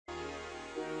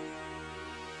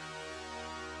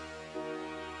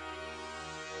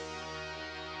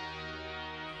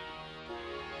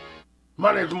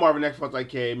My name is Marvin, XFiles,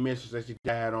 aka Mr. Sexy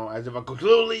Dad on As If I Could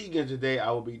Little League, and today I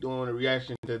will be doing a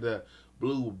reaction to the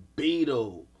Blue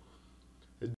Beetle.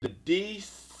 The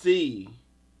DCU.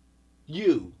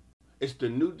 It's the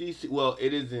new DC, well,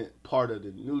 it isn't part of the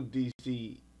new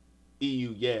DCEU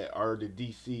yet, or the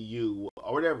DCU,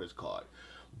 or whatever it's called.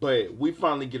 But we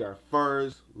finally get our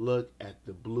first look at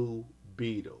the Blue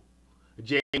Beetle.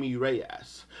 Jaime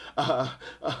Reyes.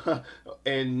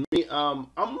 And me, I'm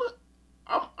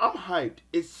hyped.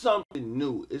 It's something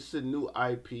new. It's a new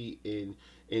IP in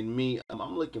me.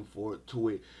 I'm looking forward to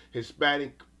it.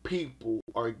 Hispanic people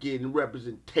are getting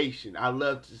representation. I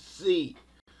love to see.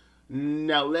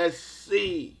 Now let's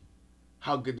see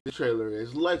how good the trailer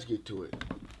is. Let's get to it.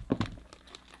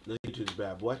 Let's get to this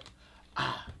bad boy.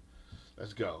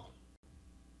 Let's go.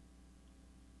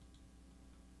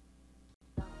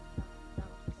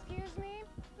 Excuse me,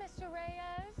 Mr.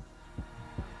 Reyes?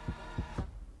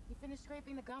 You finished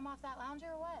scraping the gum off that lounger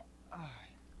or what?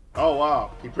 Oh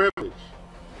wow, he privileged.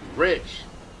 Rich.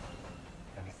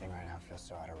 Everything right now feels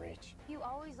so out of reach. You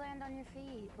always land on your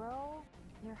feet, bro.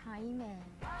 You're Jaime.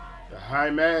 The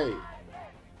Jaime. They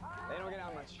don't get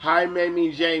out much. Jaime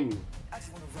means Jamie.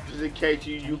 Just in case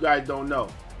you guys don't know.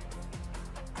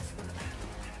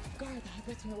 Guard that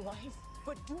with your life,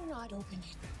 but do not open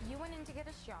it. You went in to get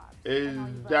a shot. Is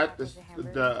that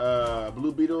the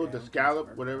Blue Beetle, the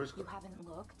Scallop, whatever it's You called? haven't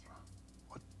looked?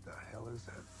 What the hell is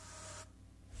that?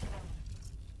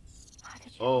 How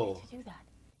did you Oh. get to do that?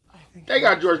 They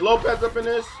got George Lopez up in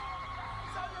this.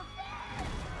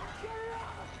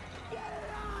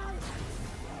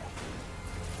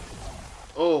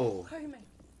 Oh. Jaime.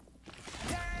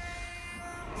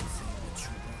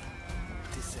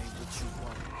 This ain't what you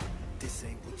want. This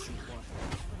ain't what you want.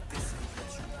 This ain't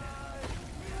what you want.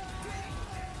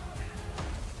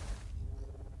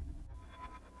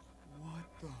 What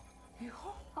the?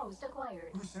 Host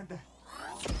acquired. Who said that?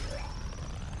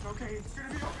 It's okay. It's gonna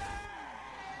be okay.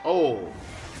 Oh.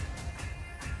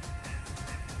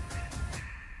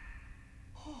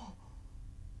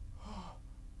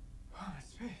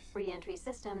 Re-entry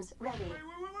systems ready. Wait, no.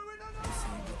 This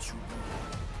ain't what you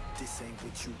want. This ain't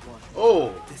what you want.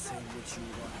 Oh. This ain't what you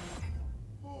want.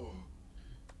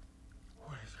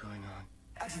 What is going on?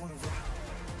 I just wanna rock.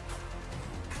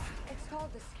 It's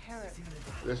called the Scarab.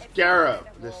 The Scarab.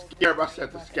 The Scarab. I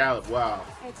said the Scallop. Wow.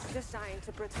 It's designed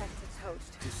to protect its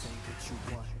host. This ain't what you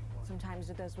want. Sometimes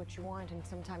it does what you want, and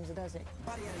sometimes it doesn't.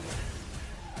 Body out of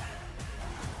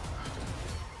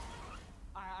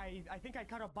I think I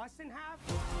cut a bus in half.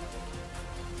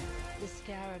 The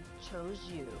Scarab chose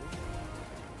you,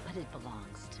 but it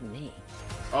belongs to me.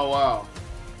 Oh wow.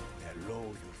 that love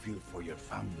you feel for your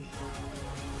family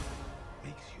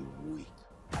makes you weak.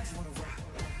 I just wanna rock.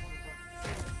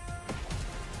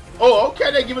 Oh,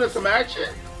 okay. They giving us some action.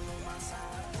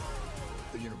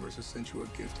 The universe has sent you a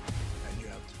gift, and you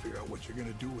have to figure out what you're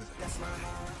gonna do with it.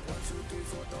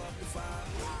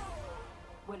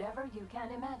 Whatever you can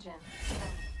imagine,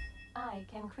 I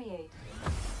can create.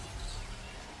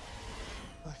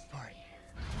 Let's party.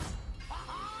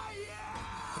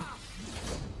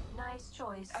 Nice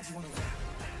choice. I just wanna rock.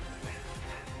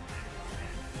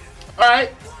 All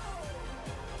right.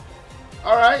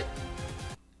 All right.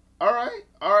 All right.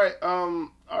 All right.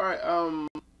 All right.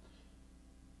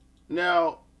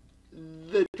 Now,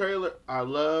 the trailer I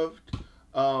loved.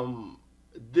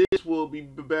 This will be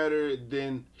better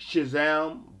than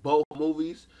Shazam, both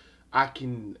movies. I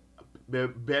can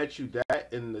bet you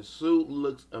that. And the suit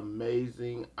looks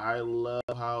amazing. I love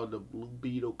how the Blue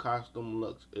Beetle costume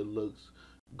looks. It looks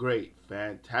great,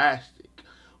 fantastic.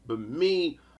 But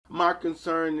my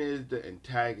concern is the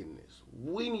antagonist.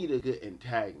 We need a good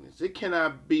antagonist. It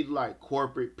cannot be like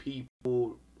corporate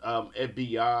people,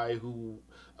 FBI who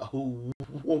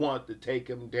want to take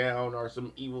him down, or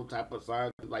some evil type of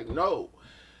scientist. Like, no.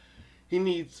 He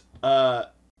needs a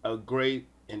great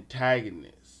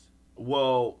antagonist.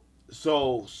 Well,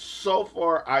 so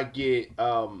far I get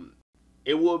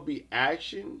it will be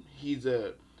action. He's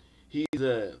a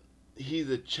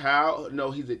child.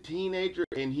 No, he's a teenager,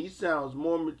 and he sounds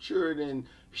more mature than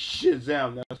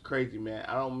Shazam. That's crazy, man.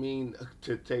 I don't mean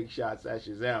to take shots at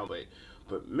Shazam,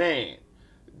 but man,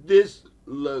 this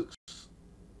looks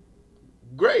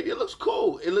great. It looks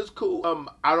cool. It looks cool.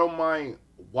 I don't mind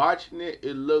watching it.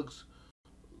 It looks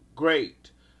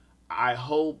great. I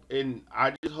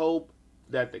just hope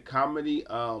that the comedy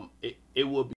it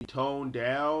will be toned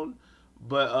down.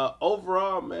 But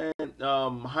overall, man,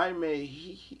 Jaime,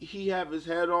 he have his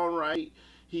head on right.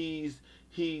 He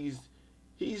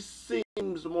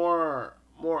seems more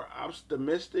more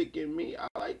optimistic in me. I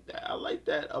like that. I like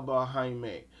that about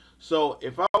Jaime. So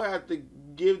if I had to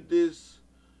give this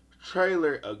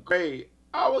trailer a grade,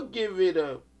 I would give it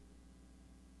a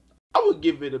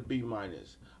B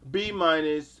minus. B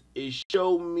minus. It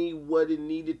showed me what it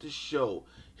needed to show.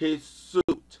 His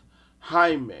suit,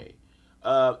 Jaime.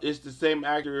 It's the same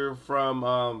actor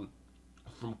from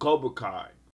Cobra Kai.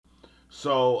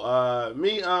 So I'm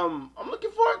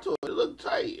looking forward to it. It looked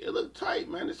tight. It looked tight,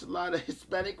 man. There's a lot of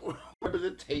Hispanic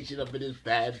representation up in this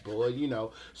bad boy, you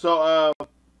know. So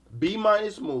B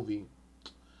minus movie.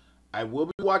 I will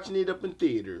be watching it up in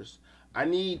theaters. I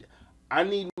need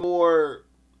more.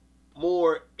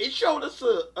 It showed us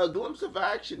a glimpse of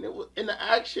action. It was in the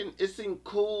action. It seemed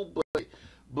cool,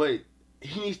 but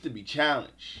he needs to be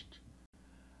challenged.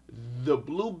 The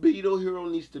Blue Beetle hero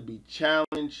needs to be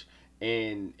challenged.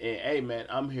 And hey, man,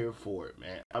 I'm here for it,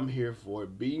 man. I'm here for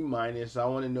it. B minus. I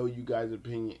want to know you guys'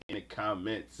 opinion in the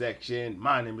comment section.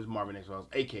 My name is Marvin XFiles,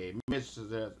 aka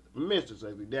Mr.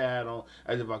 Sexy Dad on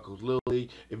As If I Coach Little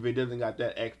League. If it doesn't got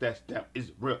that X, that stamp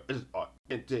is real. It's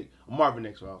authentic. Marvin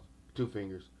XFiles. 2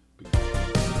 fingers.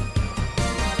 Peace.